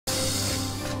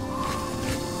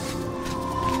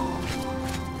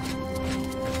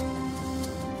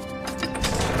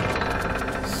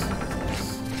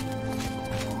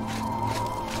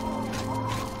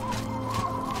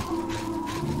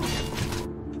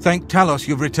Thank Talos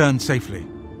you've returned safely.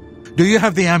 Do you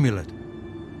have the amulet?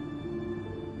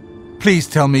 Please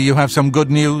tell me you have some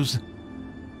good news.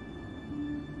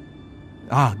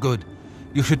 Ah, good.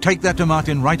 You should take that to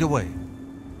Martin right away.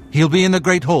 He'll be in the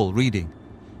Great Hall reading.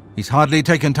 He's hardly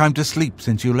taken time to sleep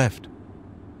since you left.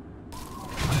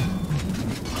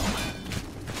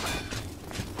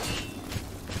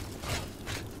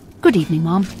 Good evening,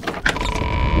 Mom.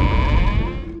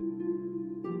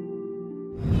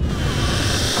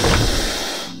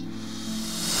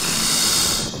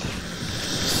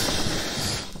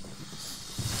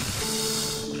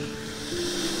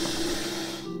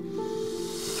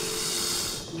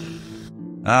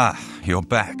 Ah, you're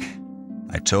back.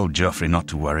 I told Joffrey not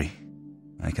to worry.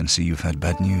 I can see you've had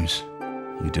bad news.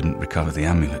 You didn't recover the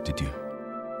amulet, did you?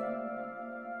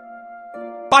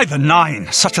 By the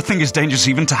Nine! Such a thing is dangerous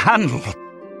even to handle!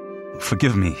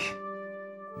 Forgive me.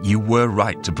 You were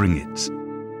right to bring it,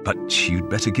 but you'd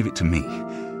better give it to me.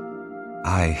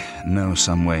 I know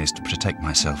some ways to protect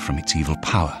myself from its evil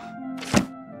power.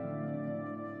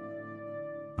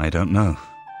 I don't know.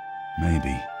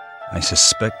 Maybe. I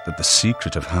suspect that the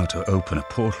secret of how to open a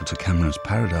portal to Cameron's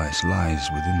paradise lies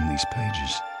within these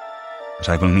pages. But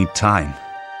I will need time.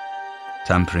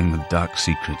 Tampering with dark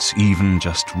secrets, even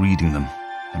just reading them,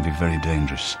 can be very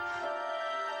dangerous.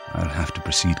 I'll have to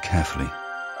proceed carefully.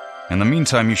 In the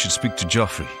meantime, you should speak to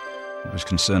Joffrey. He was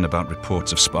concerned about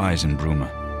reports of spies in Bruma.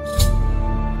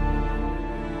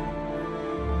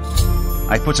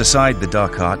 I put aside the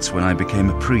dark arts when I became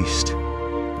a priest.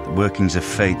 The workings of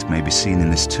fate may be seen in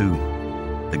this too.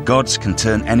 The gods can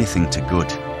turn anything to good,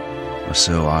 or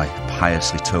so I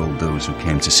piously told those who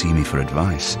came to see me for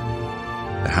advice.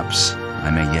 Perhaps I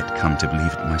may yet come to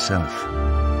believe it myself.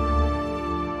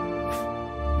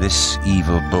 This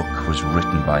evil book was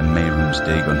written by Mehrunes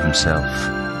Dagon himself,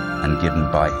 and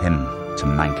given by him to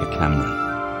Manca Cameron.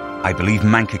 I believe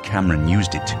Manca Cameron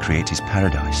used it to create his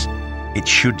paradise. It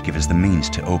should give us the means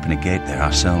to open a gate there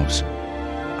ourselves.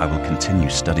 I will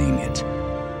continue studying it.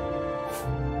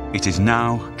 It is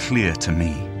now clear to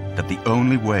me that the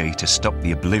only way to stop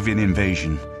the Oblivion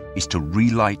invasion is to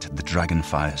relight the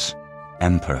Dragonfires.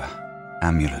 Emperor,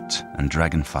 Amulet, and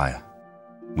Dragonfire.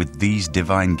 With these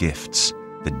divine gifts,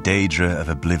 the Daedra of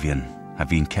Oblivion have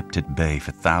been kept at bay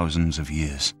for thousands of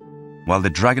years. While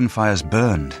the Dragonfires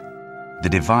burned, the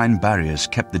divine barriers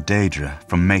kept the Daedra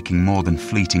from making more than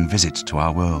fleeting visits to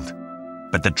our world.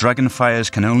 But the Dragonfires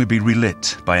can only be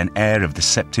relit by an heir of the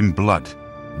Septim blood,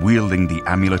 wielding the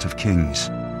Amulet of Kings.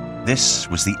 This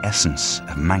was the essence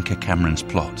of Manca Cameron's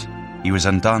plot. He was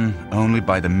undone only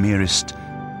by the merest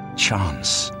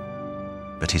chance.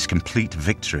 But his complete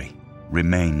victory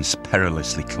remains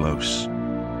perilously close.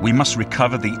 We must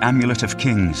recover the Amulet of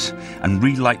Kings and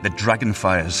relight the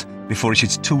Dragonfires before it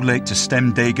is too late to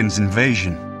stem Dagon's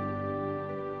invasion.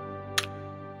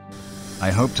 I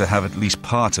hope to have at least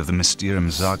part of the Mysterium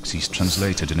Xarxes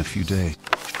translated in a few days.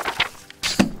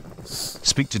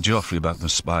 Speak to Joffrey about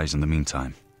those spies in the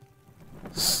meantime.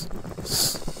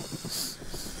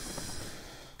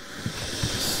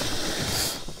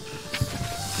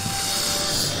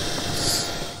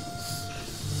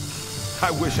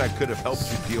 I wish I could have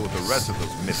helped you deal with the rest of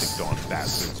those Mythic Dawn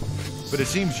bastards, but it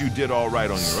seems you did all right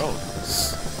on your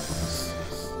own.